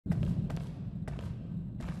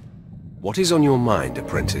What is on your mind,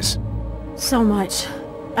 apprentice? So much.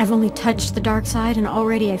 I've only touched the dark side, and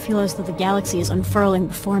already I feel as though the galaxy is unfurling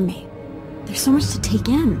before me. There's so much to take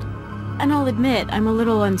in. And I'll admit, I'm a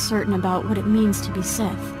little uncertain about what it means to be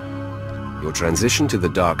Sith. Your transition to the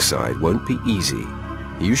dark side won't be easy.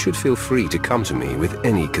 You should feel free to come to me with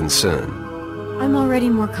any concern. I'm already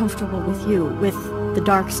more comfortable with you, with the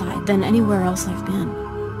dark side, than anywhere else I've been.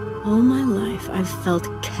 All my life, I've felt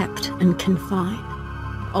kept and confined.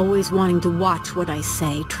 Always wanting to watch what I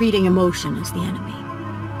say, treating emotion as the enemy.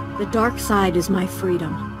 The dark side is my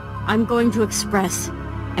freedom. I'm going to express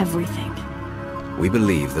everything. We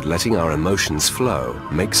believe that letting our emotions flow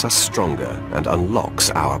makes us stronger and unlocks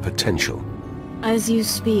our potential. As you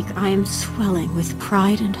speak, I am swelling with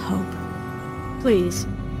pride and hope. Please,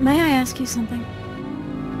 may I ask you something?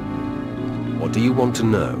 What do you want to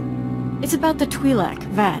know? It's about the Twi'lek,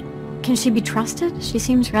 Vat. Can she be trusted? She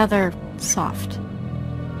seems rather soft.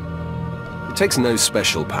 It takes no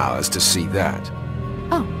special powers to see that.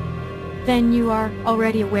 Oh. Then you are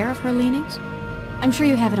already aware of her leanings? I'm sure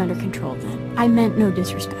you have it under control then. I meant no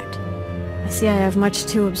disrespect. I see I have much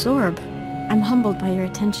to absorb. I'm humbled by your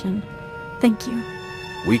attention. Thank you.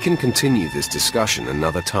 We can continue this discussion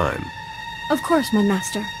another time. Of course, my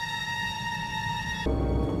master.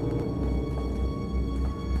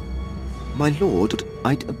 My lord,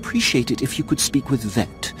 I'd appreciate it if you could speak with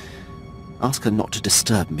Vet. Ask her not to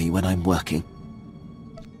disturb me when I'm working.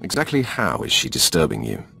 Exactly how is she disturbing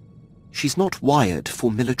you? She's not wired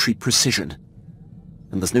for military precision.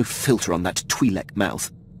 And there's no filter on that Twi'lek mouth.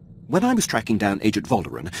 When I was tracking down Agent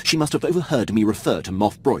Volderan, she must have overheard me refer to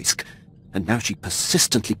Moff Broisk, and now she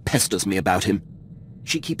persistently pesters me about him.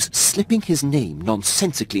 She keeps slipping his name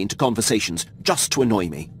nonsensically into conversations just to annoy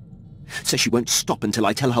me. Says she won't stop until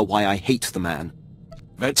I tell her why I hate the man.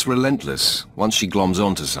 Vet's relentless. Once she gloms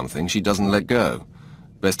onto something, she doesn't let go.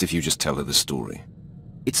 Best if you just tell her the story.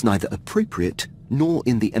 It's neither appropriate nor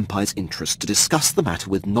in the Empire's interest to discuss the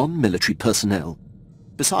matter with non-military personnel.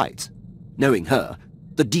 Besides, knowing her,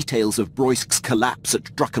 the details of Broisk's collapse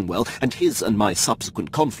at Druckenwell and his and my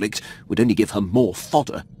subsequent conflict would only give her more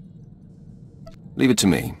fodder. Leave it to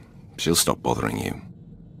me. She'll stop bothering you.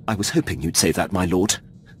 I was hoping you'd say that, my lord.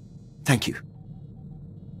 Thank you.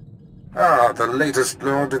 Ah, the latest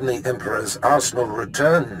lord in the Emperor's arsenal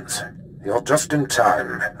returns. You're just in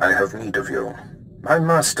time. I have need of you. My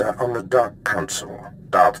master on the Dark Council,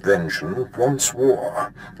 Darth Vengeance, wants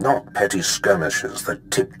war, not petty skirmishes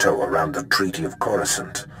that tiptoe around the Treaty of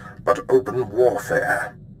Coruscant, but open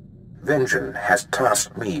warfare. Vengeance has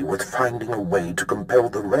tasked me with finding a way to compel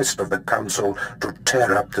the rest of the Council to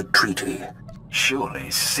tear up the treaty.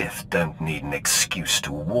 Surely Sith don't need an excuse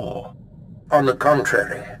to war. On the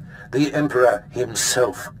contrary, the Emperor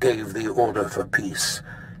himself gave the order for peace.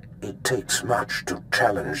 It takes much to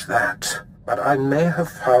challenge that. But I may have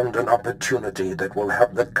found an opportunity that will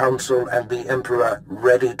have the Council and the Emperor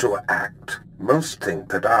ready to act. Most think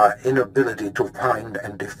that our inability to find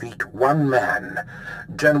and defeat one man,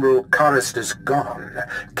 General Karistus Gon,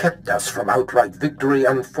 kept us from outright victory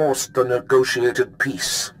and forced the negotiated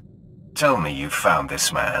peace. Tell me you found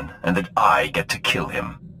this man, and that I get to kill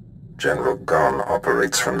him. General Gon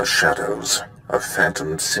operates from the shadows, a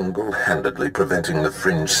phantom single-handedly preventing the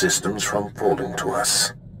fringe systems from falling to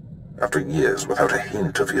us. After years without a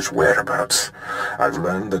hint of his whereabouts, I've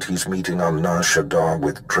learned that he's meeting on Nar Shaddaa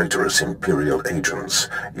with traitorous Imperial agents.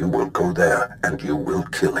 You will go there, and you will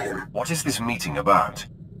kill him. What is this meeting about?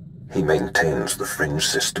 He maintains the fringe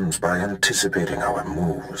systems by anticipating our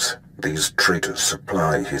moves. These traitors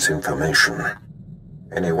supply his information.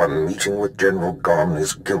 Anyone meeting with General Gon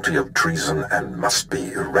is guilty of treason and must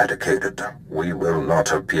be eradicated. We will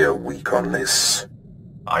not appear weak on this.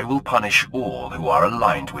 I will punish all who are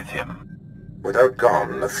aligned with him. Without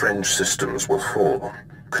Gon, the fringe systems will fall.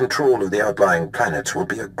 Control of the outlying planets will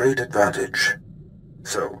be a great advantage.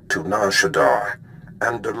 So, to Nar Shaddaa,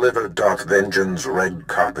 and deliver Darth Vengeance's red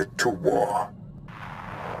carpet to war.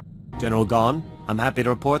 General Gon, I'm happy to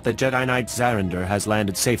report that Jedi Knight Zarander has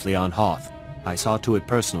landed safely on Hoth. I saw to it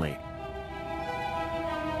personally.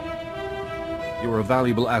 You're a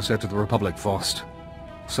valuable asset to the Republic, Faust.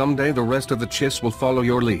 Someday the rest of the Chiss will follow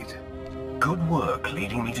your lead. Good work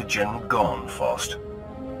leading me to General Gon, Faust.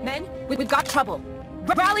 Men, we've got trouble.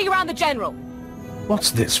 Rally around the General!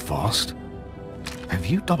 What's this, Faust? Have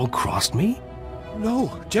you double-crossed me?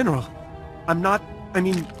 No, General. I'm not... Give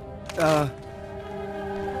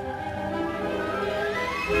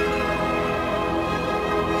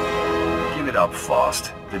it up,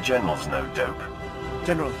 Faust. The General's no dope.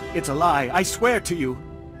 General, it's a lie. I swear to you.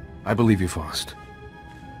 I believe you, Faust.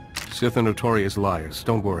 Sith are notorious liars,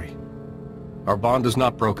 don't worry. Our bond is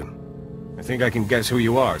not broken. I think I can guess who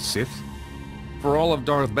you are, Sith. For all of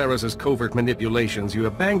Darth Barris's covert manipulations, you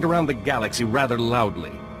have banged around the galaxy rather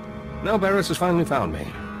loudly. Now Barris has finally found me.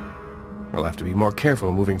 I'll have to be more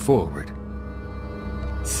careful moving forward.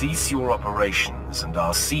 Cease your operations, and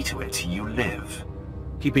I'll see to it you live.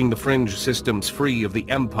 Keeping the fringe systems free of the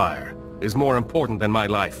Empire is more important than my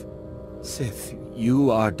life. Sith, you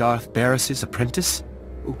are Darth Barris's apprentice?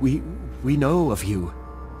 We know of you.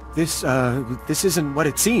 This isn't what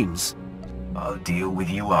it seems. I'll deal with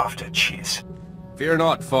you after, Chiz. Fear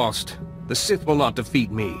not, Faust. The Sith will not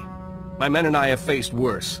defeat me. My men and I have faced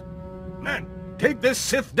worse. Men, take this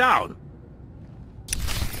Sith down!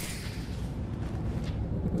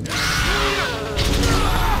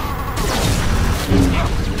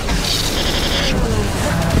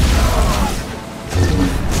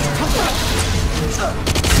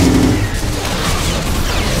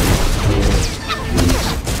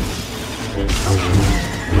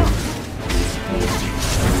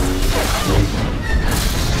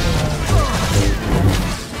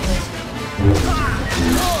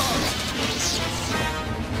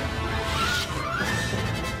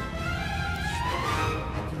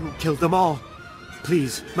 Killed them all.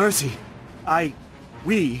 Please, mercy.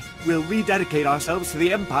 We will rededicate ourselves to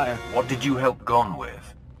the Empire. What did you help Gon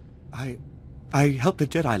with? I helped the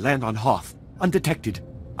Jedi land on Hoth, undetected.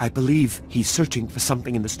 I believe he's searching for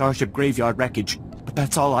something in the Starship Graveyard wreckage, but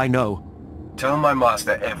that's all I know. Tell my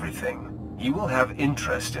master everything. He will have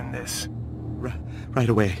interest in this. Right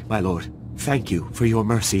away, my lord. Thank you for your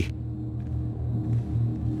mercy.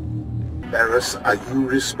 Barris, are you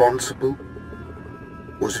responsible?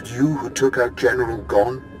 Was it you who took out General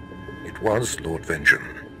Gon? It was, Lord Vengeance.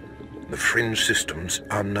 The fringe systems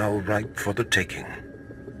are now ripe for the taking.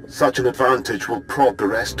 Such an advantage will prod the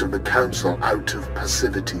rest of the Council out of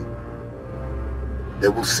passivity. They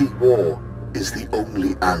will see war is the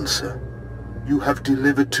only answer. You have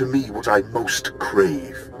delivered to me what I most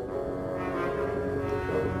crave.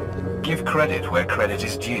 Give credit where credit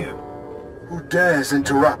is due. Who dares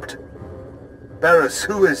interrupt? Barris,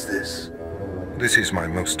 who is this? This is my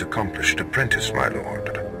most accomplished apprentice, my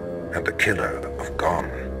lord, and the killer of Gon.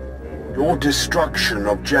 Your destruction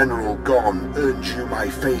of General Gon earns you my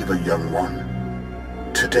favor, young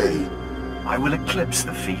one. Today, I will eclipse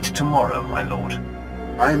the feat tomorrow, my lord.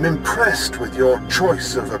 I am impressed with your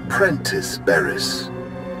choice of apprentice, Barris.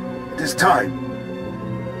 It is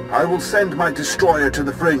time. I will send my destroyer to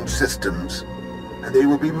the fringe systems, and they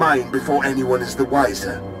will be mine before anyone is the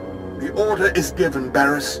wiser. The order is given,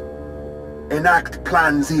 Barris. Enact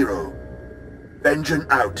Plan Zero. Vengeance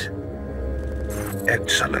out.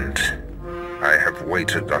 Excellent. I have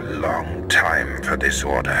waited a long time for this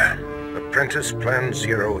order. Apprentice Plan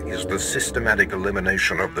Zero is the systematic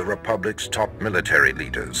elimination of the Republic's top military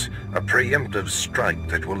leaders. A preemptive strike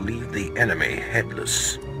that will leave the enemy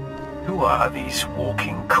headless. Who are these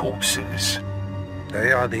walking corpses?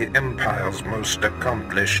 They are the Empire's most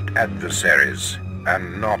accomplished adversaries,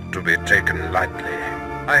 and not to be taken lightly.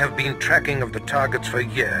 I have been tracking of the targets for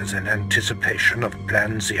years in anticipation of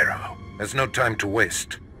Plan Zero. There's no time to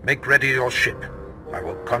waste. Make ready your ship. I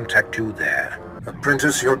will contact you there.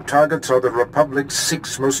 Apprentice, your targets are the Republic's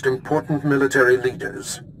 6 most important military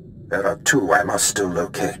leaders. There are 2 I must still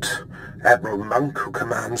locate. Admiral Monk, who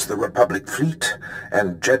commands the Republic fleet,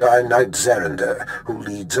 and Jedi Knight Zarander, who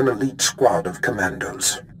leads an elite squad of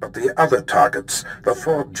commandos. But the other targets, the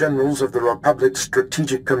 4 generals of the Republic's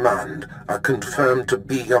Strategic Command, are confirmed to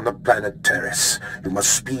be on the planet Terrace. You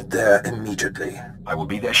must speed there immediately. I will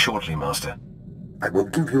be there shortly, Master. I will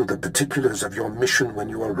give you the particulars of your mission when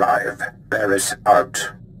you arrive. Barris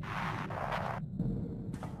out.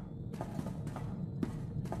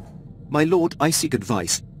 My lord, I seek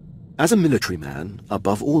advice. As a military man,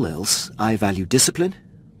 above all else, I value discipline,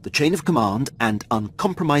 the chain of command, and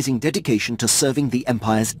uncompromising dedication to serving the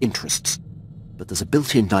Empire's interests. But there's a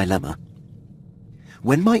built-in dilemma.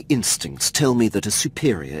 When my instincts tell me that a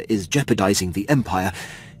superior is jeopardizing the Empire,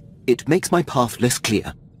 it makes my path less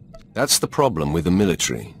clear. That's the problem with the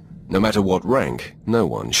military. No matter what rank, no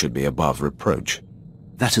one should be above reproach.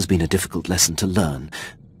 That has been a difficult lesson to learn,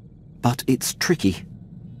 but it's tricky.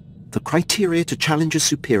 The criteria to challenge a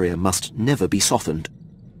superior must never be softened.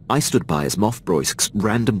 I stood by as Moff Broisk's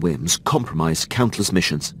random whims compromised countless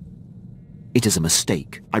missions. It is a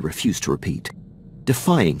mistake I refuse to repeat.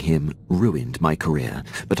 Defying him ruined my career,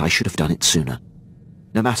 but I should have done it sooner.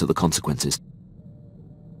 No matter the consequences.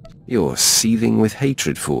 You're seething with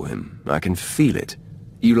hatred for him. I can feel it.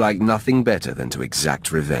 You like nothing better than to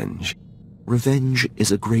exact revenge. Revenge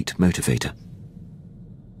is a great motivator.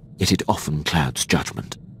 Yet it often clouds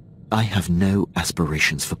judgment. I have no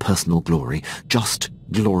aspirations for personal glory, just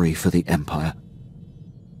glory for the Empire.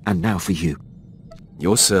 And now for you.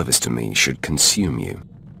 Your service to me should consume you.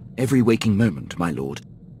 Every waking moment, my lord.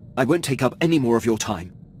 I won't take up any more of your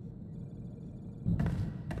time.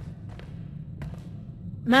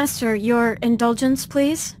 Master, your indulgence,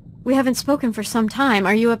 please? We haven't spoken for some time.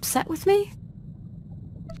 Are you upset with me?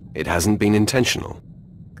 It hasn't been intentional.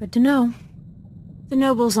 Good to know. The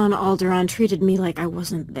nobles on Alderaan treated me like I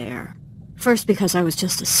wasn't there. First because I was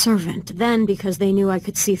just a servant, then because they knew I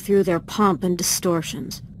could see through their pomp and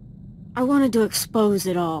distortions. I wanted to expose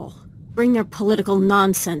it all, bring their political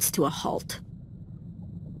nonsense to a halt.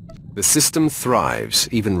 The system thrives,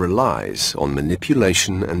 even relies, on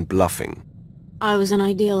manipulation and bluffing. I was an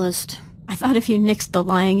idealist. I thought if you nixed the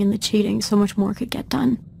lying and the cheating, so much more could get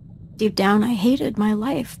done. Deep down, I hated my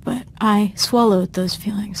life, but I swallowed those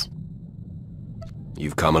feelings.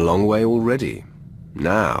 You've come a long way already.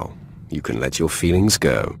 Now, you can let your feelings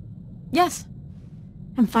go. Yes.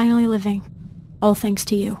 I'm finally living. All thanks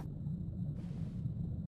to you.